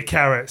 Bring me the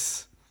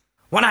carrots.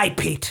 One-eyed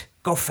Pete,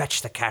 go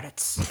fetch the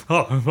carrots.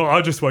 Oh, well,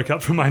 I just woke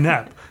up from my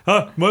nap.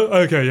 Well,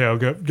 okay, yeah, I'll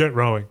get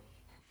rowing.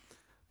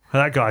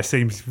 That guy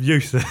seems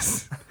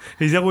useless.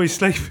 He's always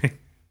sleeping.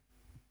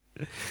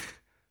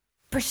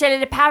 Priscilla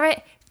the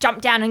parrot,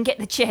 jump down and get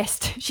the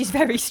chest. She's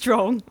very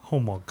strong. Oh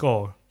my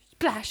god.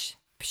 Splash.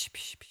 Psh,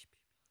 psh, psh.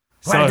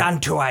 Well done,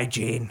 Two-Eye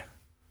Jean.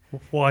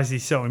 Why is he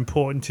so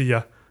important to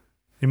you?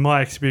 In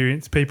my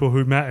experience, people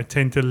who matter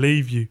tend to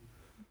leave you.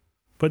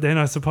 But then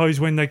I suppose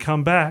when they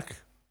come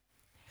back...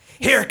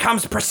 Here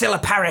comes Priscilla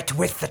Parrot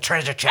with the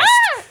treasure chest.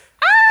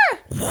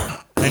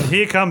 And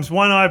here comes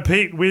One-Eyed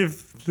Pete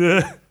with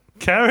the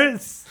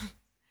carrots.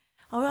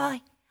 All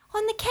right.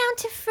 On the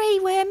count of 3,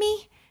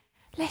 Wormy,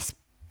 let's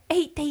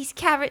eat these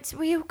carrots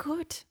real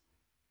good.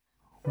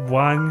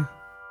 1,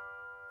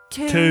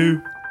 2,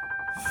 2,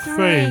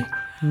 3.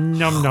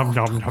 Nom nom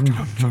nom nom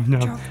nom nom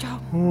nom. Chop,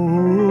 chop.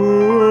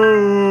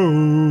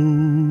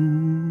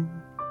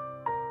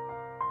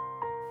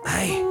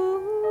 Aye,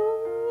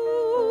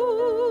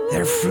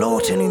 they're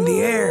floating in the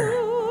air.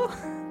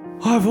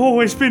 I've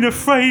always been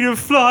afraid of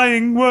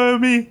flying,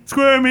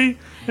 Squirmy,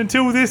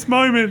 until this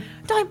moment.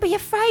 Don't be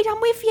afraid,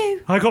 I'm with you.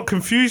 I got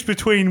confused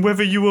between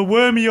whether you were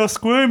Wormy or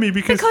Squirmy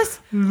because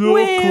look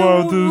we're-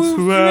 what is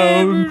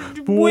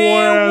round.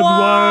 we're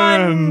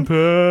one.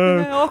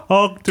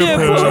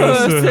 Octopus.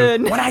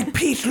 Person. One-eyed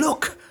Pete,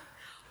 look.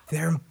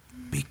 They're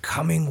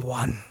becoming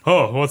one.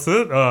 Oh, what's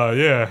it?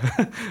 Yeah.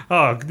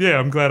 Oh, yeah,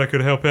 I'm glad I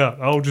could help out.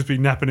 I'll just be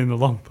napping in the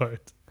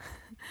longboat.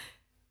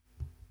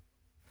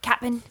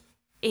 Captain,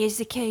 here's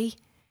the key.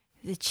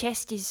 The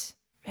chest is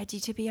ready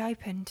to be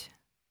opened.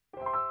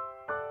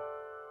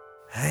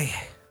 Hey,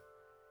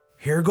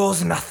 here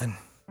goes nothing.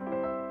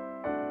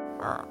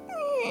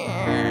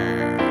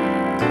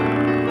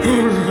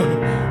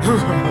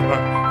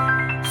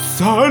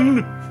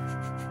 Son!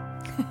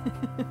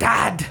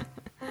 Dad!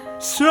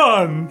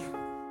 Son!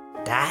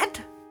 Dad?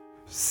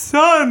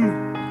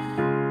 Son!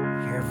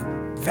 You're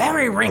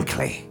very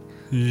wrinkly.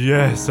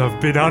 Yes,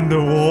 I've been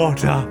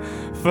underwater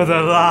for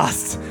the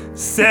last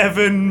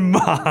 7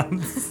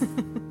 months.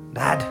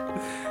 Dad,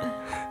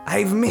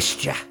 I've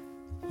missed you.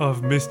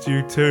 I've missed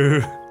you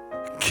too,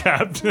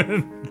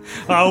 Captain.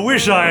 I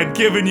wish I had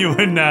given you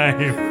a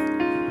name.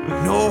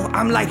 No,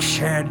 I'm like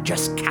Shared,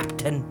 just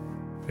Captain.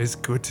 It's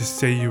good to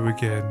see you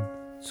again.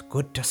 It's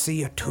good to see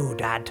you too,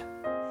 Dad.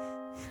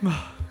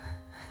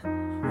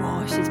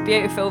 Oh, she's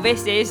beautiful,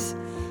 this is.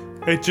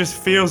 It just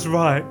feels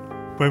right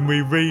when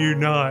we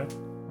reunite.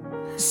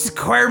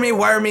 Squirmy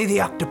Wormy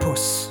the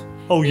octopus.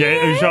 Oh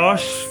yeah,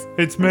 Josh,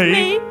 it's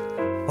me.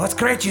 Well, it's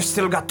great you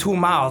still got 2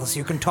 mouths.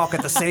 You can talk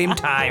at the same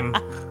time.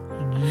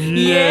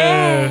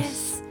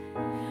 Yes.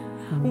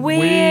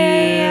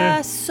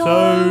 We're so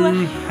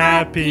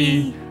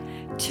happy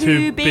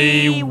to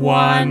be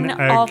one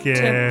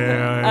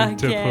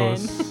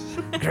octopus.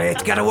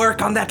 Great, gotta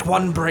work on that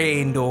one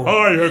brain, though.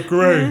 I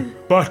agree,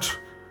 but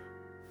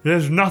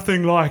there's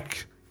nothing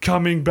like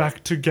coming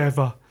back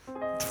together.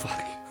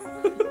 Fuck.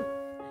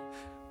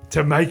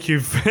 To make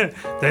you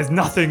there's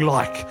nothing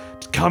like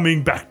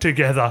coming back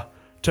together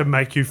to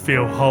make you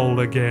feel whole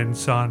again,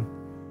 son.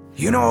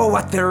 You know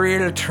what the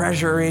real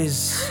treasure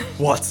is?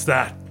 What's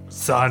that,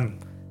 son?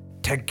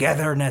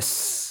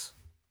 Togetherness.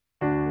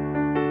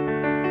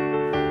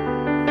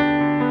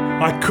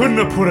 I couldn't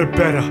have put it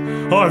better.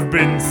 I've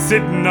been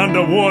sitting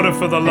underwater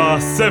for the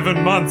last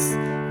 7 months,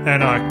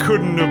 and I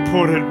couldn't have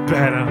put it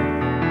better.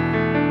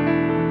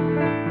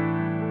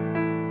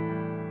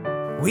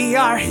 We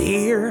are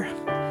here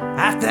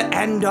at the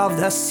end of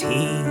the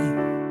sea.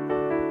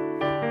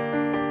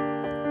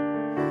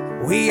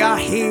 We are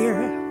here,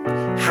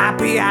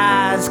 happy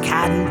as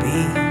can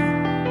be.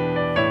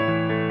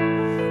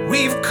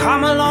 We've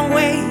come a long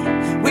way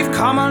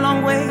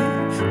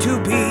to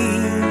be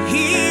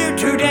here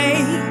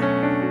today.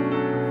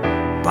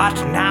 But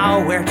now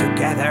we're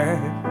together,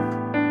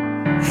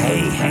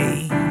 hey,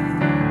 hey.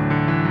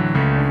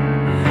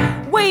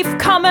 We've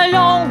come a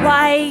long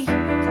way,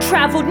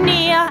 travelled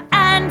near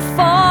and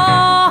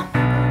far.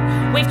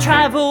 We've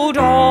travelled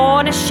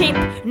on a ship,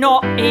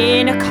 not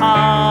in a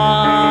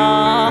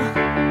car.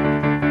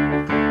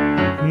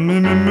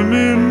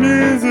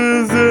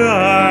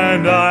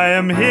 And I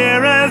am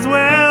here as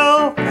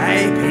well.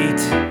 Hey,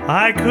 Pete.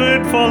 I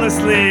could fall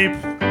asleep,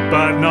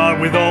 but not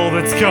with all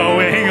that's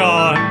going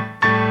on.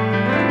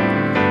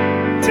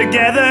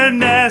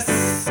 Togetherness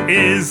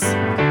is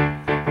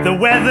the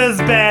weather's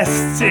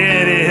best,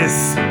 it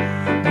is.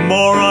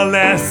 more or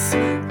less,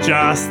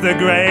 just the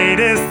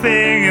greatest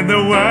thing in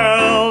the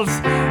world.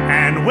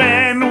 And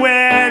when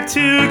we're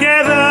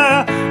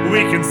together,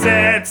 we can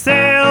set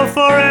sail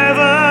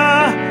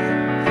forever.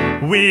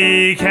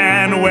 We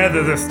can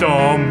weather the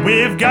storm,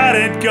 we've got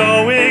it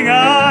going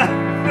on.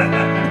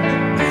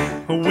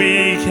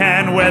 We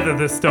can weather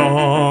the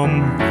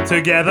storm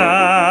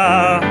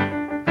together.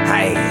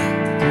 Hey,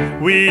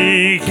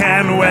 We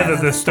can weather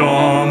the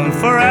storm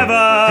forever.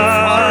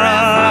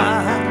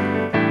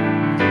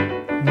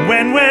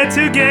 When we're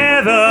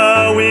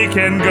together, we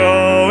can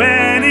go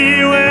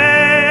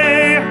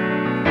anyway.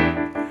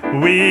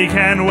 We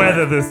can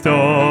weather the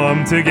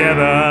storm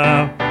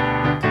together.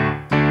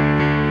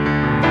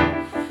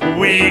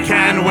 We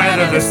can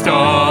weather the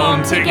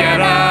storm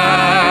together.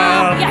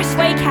 Yes,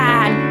 we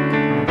can.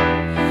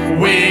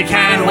 We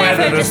can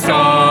weather the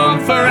storm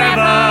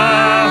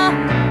forever.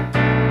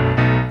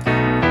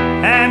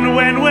 And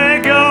when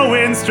we're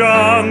going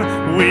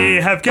strong, we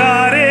have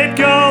got it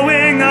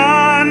going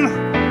on.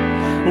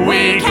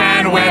 We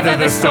can weather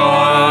the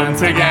storm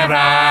together.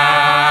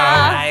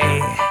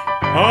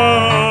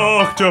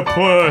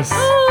 Octopus.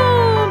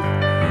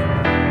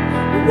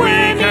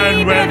 We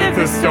can weather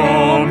the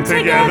storm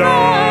together.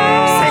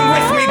 sing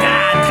with me,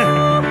 Dad.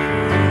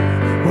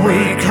 We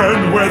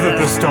can weather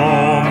the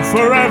storm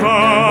forever.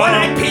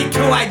 One-eyed Pete,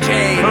 two-eyed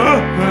Jane.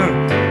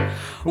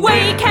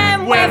 We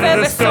can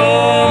weather the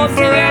storm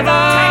forever.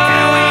 Take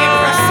it away,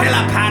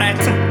 Priscilla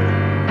Parrot.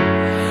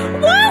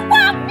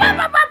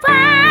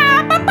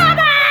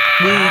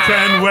 We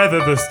can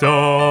weather the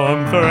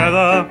storm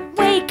forever.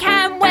 We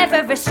can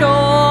weather the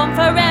storm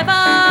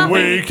forever.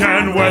 We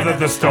can weather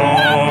the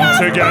storm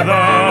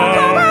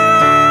together.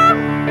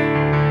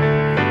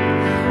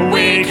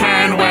 We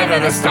can weather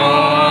the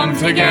storm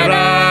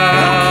together.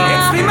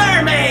 It's the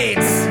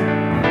mermaids.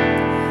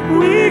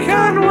 We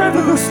can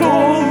weather the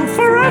storm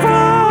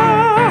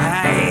forever.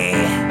 Hey.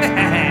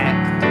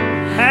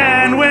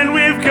 And when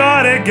we've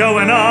got it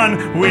going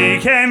on, we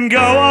can go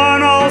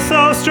on all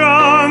so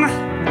strong.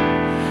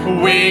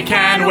 We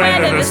can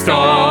weather the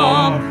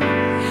storm.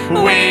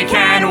 We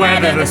can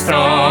weather the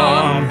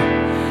storm.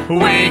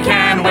 We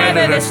can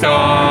weather the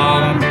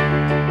storm.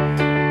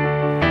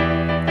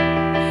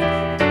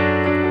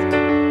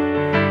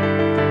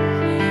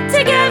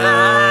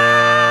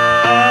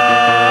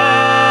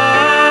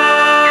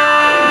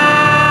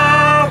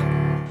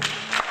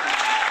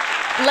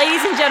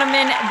 Ladies and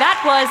gentlemen,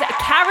 that was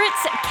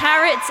Carrots,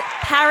 Carrots,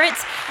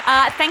 Parrots.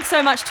 Thanks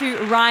so much to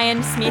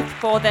Ryan Smith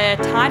for the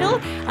title.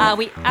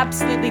 We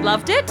absolutely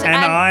loved it.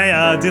 And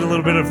I did a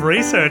little bit of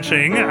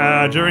researching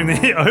during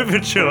the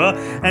overture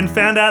and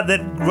found out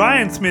that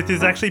Ryan Smith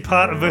is actually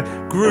part of a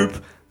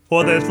group,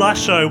 or the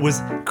last show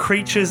was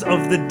Creatures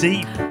of the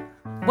Deep.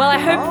 Well, I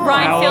hope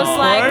Ryan feels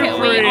like we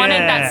appropriate.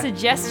 honoured that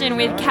suggestion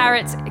with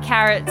Carrots,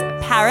 Carrots,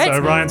 Parrots. So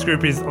Ryan's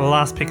group is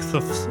last picked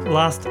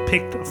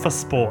for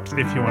sport,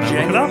 if you want to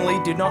look it up. Genuinely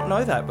did not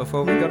know that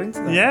before we got into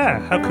that. Yeah,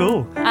 how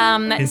cool.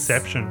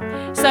 Inception.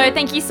 So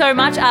thank you so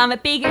much. A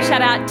big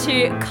shout out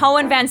to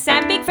Cohen Van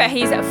Sandbeek for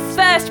his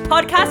first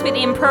podcast with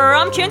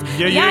Impromptunes.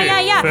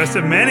 Yeah. First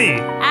of many.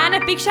 And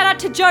a big shout out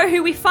to Joe,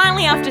 who we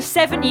finally, after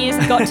 7 years,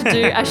 got to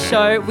do a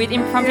show with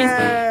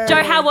Impromptunes.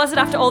 Joe, how was it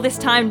after all this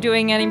time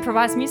doing an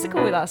improvised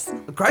musical with us?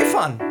 Great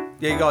fun.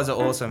 Yeah, you guys are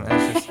awesome.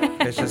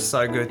 It's just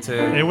so good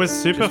to. It was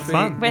super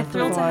fun. We're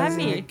thrilled to have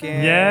you.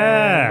 Again.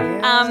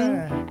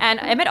 Yeah. And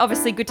Emmett,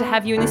 obviously good to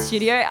have you in the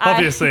studio.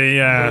 Obviously,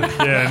 yeah.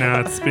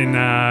 No, it's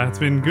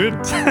been good.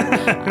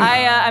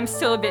 I'm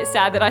still a bit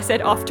sad that I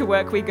said off to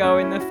work we go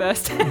in the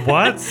first.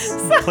 What?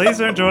 Please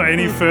don't draw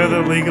any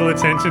further legal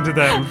attention to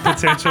that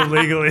potential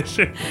legal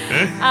issue.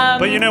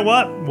 But you know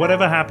what?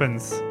 Whatever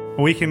happens,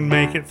 we can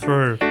make it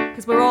through.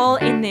 Because we're all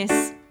in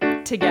this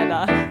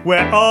together.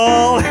 We're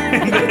all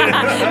in this.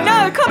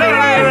 No,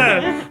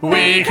 copyright!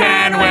 We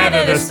can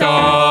weather the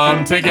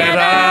storm together.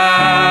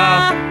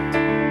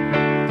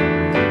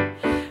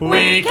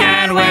 We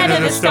can weather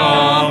the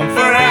storm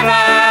forever.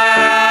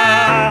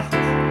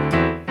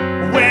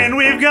 When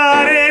we've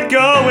got it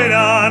going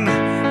on,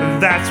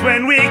 that's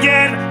when we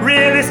get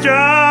really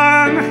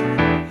strong.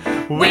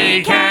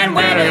 We can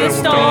weather the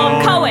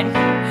storm. Cohen.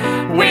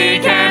 We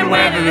can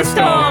weather the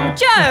storm.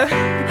 Joe.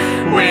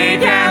 We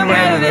can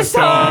weather the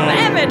storm.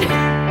 Emmett.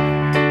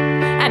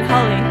 And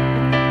Holly.